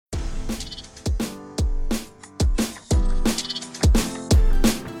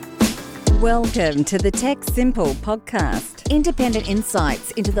Welcome to the Tech Simple podcast. Independent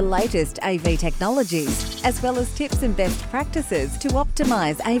insights into the latest AV technologies, as well as tips and best practices to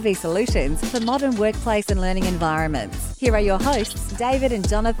optimize AV solutions for modern workplace and learning environments. Here are your hosts, David and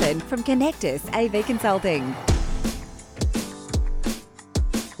Jonathan from Connectus AV Consulting.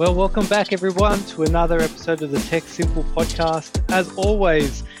 Well, welcome back everyone to another episode of the Tech Simple podcast. As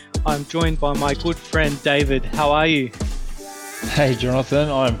always, I'm joined by my good friend David. How are you? Hey Jonathan,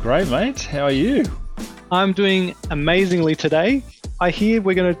 I'm great mate. How are you? I'm doing amazingly today. I hear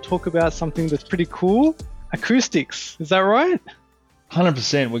we're going to talk about something that's pretty cool, acoustics. Is that right?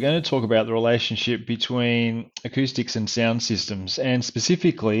 100%. We're going to talk about the relationship between acoustics and sound systems. And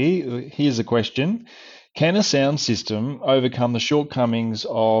specifically, here's a question. Can a sound system overcome the shortcomings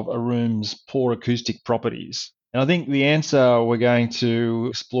of a room's poor acoustic properties? And I think the answer we're going to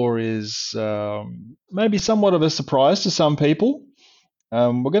explore is maybe somewhat of a surprise to some people.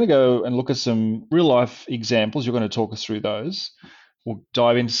 We're going to go and look at some real-life examples. You're going to talk us through those. We'll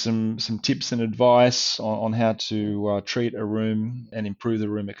dive into some tips and advice on how to treat a room and improve the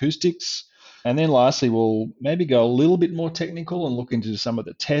room acoustics. And then lastly, we'll maybe go a little bit more technical and look into some of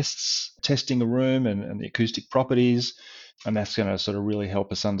the testing a room and the acoustic properties. And that's going to sort of really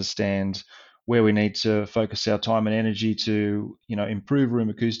help us understand where we need to focus our time and energy to, improve room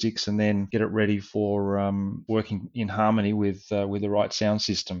acoustics and then get it ready for working in harmony with the right sound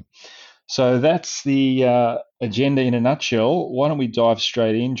system. So that's the agenda in a nutshell. Why don't we dive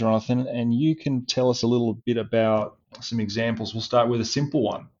straight in, Jonathan, and you can tell us a little bit about some examples. We'll start with a simple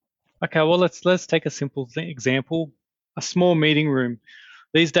one. Okay, well, let's take a simple example. A small meeting room.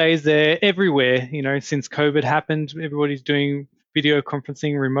 These days, they're everywhere. Since COVID happened, everybody's doing video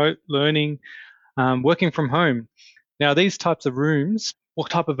conferencing, remote learning, working from home. Now, these types of rooms, what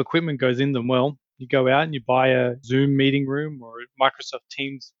type of equipment goes in them? Well, you go out and you buy a Zoom meeting room or a Microsoft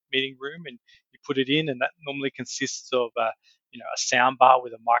Teams meeting room, and you put it in, and that normally consists of a sound bar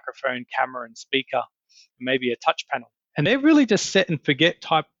with a microphone, camera, and speaker, and maybe a touch panel. And they're really just set and forget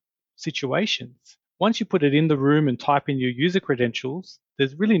type situations. Once you put it in the room and type in your user credentials,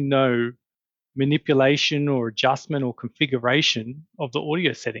 there's really no manipulation or adjustment or configuration of the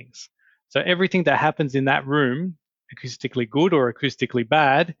audio settings. So everything that happens in that room, acoustically good or acoustically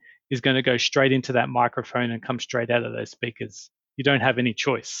bad, is going to go straight into that microphone and come straight out of those speakers. You don't have any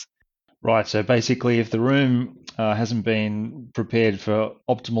choice. Right, so basically if the room hasn't been prepared for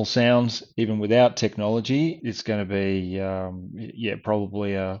optimal sounds, even without technology, it's going to be,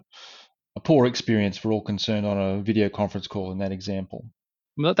 probably a poor experience for all concerned on a video conference call in that example.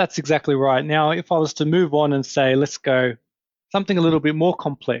 Well, that's exactly right. Now, if I was to move on and say, let's go something a little bit more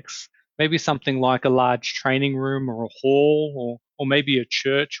complex, maybe something like a large training room or a hall or maybe a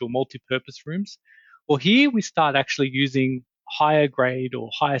church or multi-purpose rooms. Well, here we start actually using higher grade or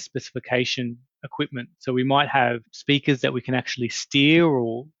higher specification equipment. So we might have speakers that we can actually steer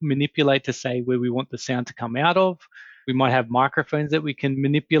or manipulate to say where we want the sound to come out of. We might have microphones that we can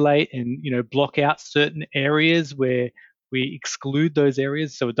manipulate and block out certain areas where we exclude those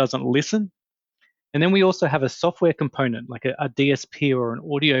areas so it doesn't listen. And then we also have a software component like a DSP or an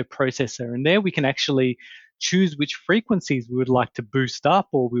audio processor. And there we can actually choose which frequencies we would like to boost up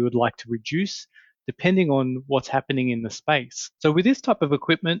or we would like to reduce, depending on what's happening in the space. So with this type of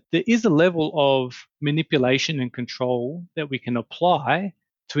equipment, there is a level of manipulation and control that we can apply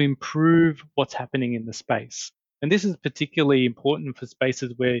to improve what's happening in the space. And this is particularly important for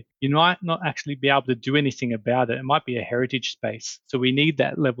spaces where you might not actually be able to do anything about it. It might be a heritage space. So we need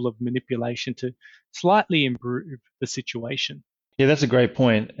that level of manipulation to slightly improve the situation. Yeah, that's a great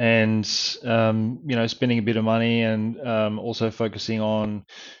point. And, spending a bit of money and also focusing on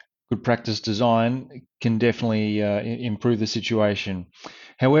good practice design can definitely improve the situation.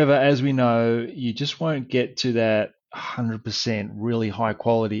 However, as we know, you just won't get to that 100% really high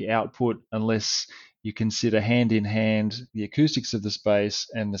quality output unless you consider hand in hand the acoustics of the space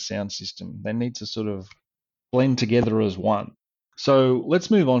and the sound system. They need to sort of blend together as one. So let's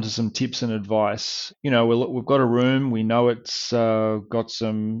move on to some tips and advice. We've got a room. We know it's got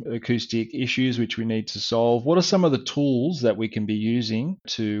some acoustic issues which we need to solve. What are some of the tools that we can be using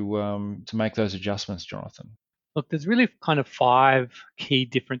to make those adjustments, Jonathan? Look, there's really kind of 5 key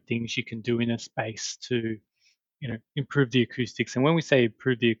different things you can do in a space to improve the acoustics. And when we say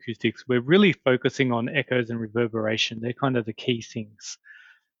improve the acoustics, we're really focusing on echoes and reverberation. They're kind of the key things.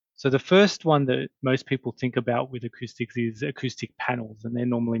 So the first one that most people think about with acoustics is acoustic panels, and they're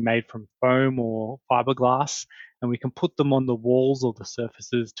normally made from foam or fiberglass, and we can put them on the walls or the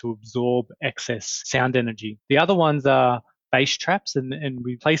surfaces to absorb excess sound energy. The other ones are bass traps, and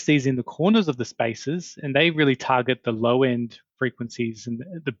we place these in the corners of the spaces, and they really target the low end frequencies and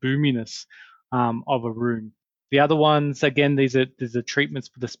the boominess of a room. The other ones, again, these are treatments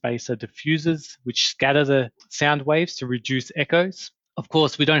for the space, are diffusers, which scatter the sound waves to reduce echoes. Of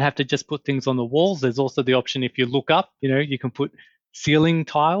course, we don't have to just put things on the walls. There's also the option, if you look up, you can put ceiling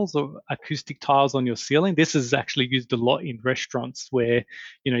tiles or acoustic tiles on your ceiling. This is actually used a lot in restaurants where,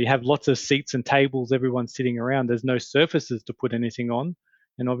 you have lots of seats and tables, everyone's sitting around. There's no surfaces to put anything on.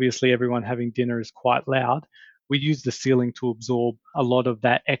 And obviously everyone having dinner is quite loud. We use the ceiling to absorb a lot of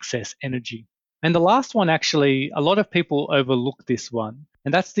that excess energy. And the last one, actually, a lot of people overlook this one,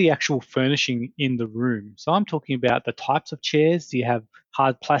 and that's the actual furnishing in the room. So I'm talking about the types of chairs. Do you have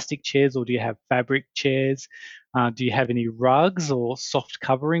hard plastic chairs or do you have fabric chairs? Do you have any rugs or soft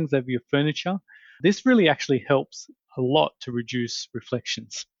coverings over your furniture? This really actually helps a lot to reduce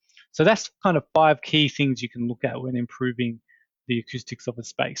reflections. So that's kind of 5 key things you can look at when improving the acoustics of a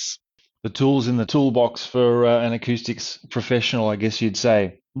space. The tools in the toolbox for an acoustics professional, I guess you'd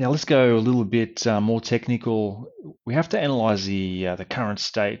say. Now let's go a little bit more technical. We have to analyze the current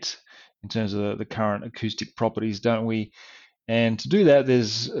state in terms of the current acoustic properties, don't we? And to do that,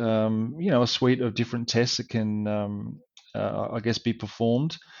 there's a suite of different tests that can, I guess, be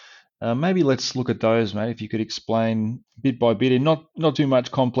performed. Maybe let's look at those, mate. If you could explain bit by bit in not too much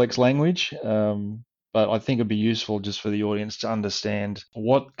complex language. But I think it'd be useful just for the audience to understand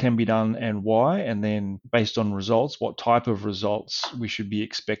what can be done and why, and then based on results, what type of results we should be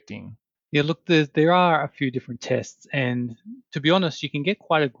expecting. Yeah, look, there are a few different tests, and to be honest, you can get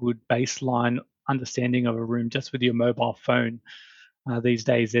quite a good baseline understanding of a room just with your mobile phone. These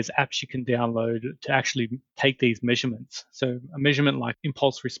days, there's apps you can download to actually take these measurements. So a measurement like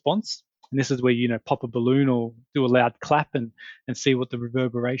impulse response, and this is where pop a balloon or do a loud clap and see what the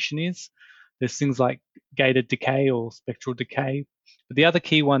reverberation is. There's things like gated decay or spectral decay. But the other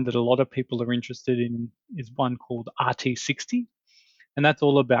key one that a lot of people are interested in is one called RT60. And that's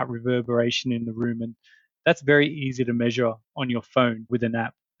all about reverberation in the room. And that's very easy to measure on your phone with an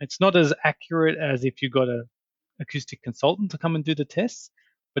app. It's not as accurate as if you got an acoustic consultant to come and do the tests,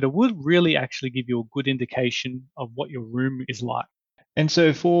 but it would really actually give you a good indication of what your room is like. And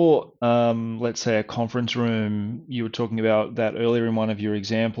so for, let's say, a conference room, you were talking about that earlier in one of your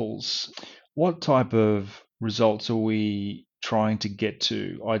examples. What type of results are we trying to get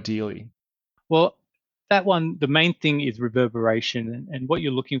to ideally? Well, that one, the main thing is reverberation. And what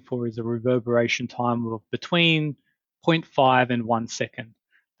you're looking for is a reverberation time of between 0.5 and 1 second.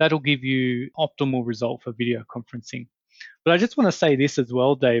 That'll give you optimal result for video conferencing. But I just want to say this as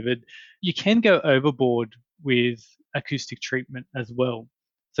well, David. You can go overboard with acoustic treatment as well.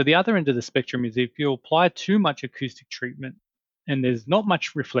 So the other end of the spectrum is if you apply too much acoustic treatment and there's not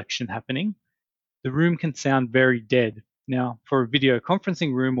much reflection happening, the room can sound very dead. Now, for a video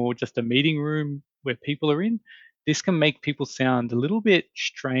conferencing room or just a meeting room where people are in, this can make people sound a little bit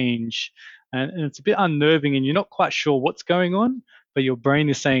strange and it's a bit unnerving and you're not quite sure what's going on, but your brain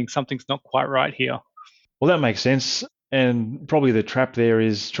is saying something's not quite right here. Well, that makes sense. And probably the trap there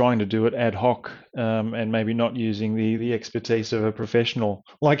is trying to do it ad hoc and maybe not using the expertise of a professional,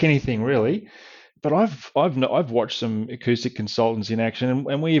 like anything really. But I've watched some acoustic consultants in action,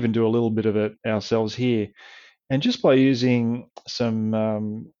 and we even do a little bit of it ourselves here. And just by using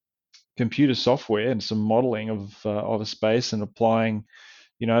some computer software and some modeling of a space and applying,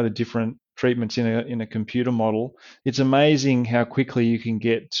 the different treatments in a computer model, it's amazing how quickly you can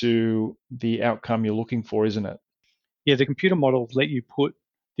get to the outcome you're looking for, isn't it? Yeah, the computer models let you put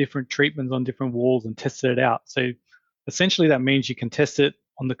different treatments on different walls and test it out. So essentially that means you can test it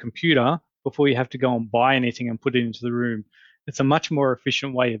on the computer before you have to go and buy anything and put it into the room. It's a much more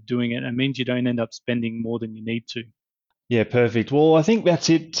efficient way of doing it. It means you don't end up spending more than you need to. Yeah, perfect. Well, I think that's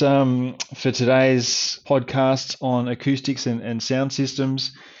it for today's podcast on acoustics and sound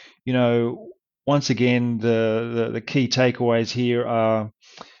systems. Once again, the key takeaways here are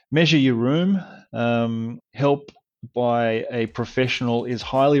measure your room, help by a professional is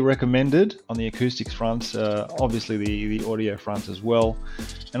highly recommended on the acoustics front, obviously the audio front as well.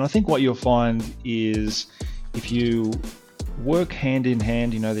 And I think what you'll find is if you work hand in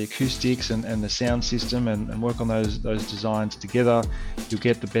hand, the acoustics and the sound system and work on those designs together, you'll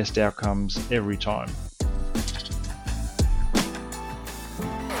get the best outcomes every time.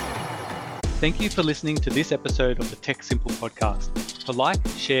 Thank you for listening to this episode of the Tech Simple podcast. To like,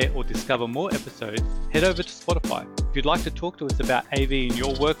 share, or discover more episodes, head over to Spotify. If you'd like to talk to us about AV in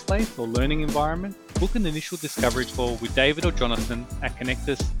your workplace or learning environment, book an initial discovery call with David or Jonathan at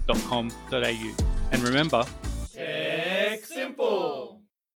connectus.com.au. And remember, Tech Simple!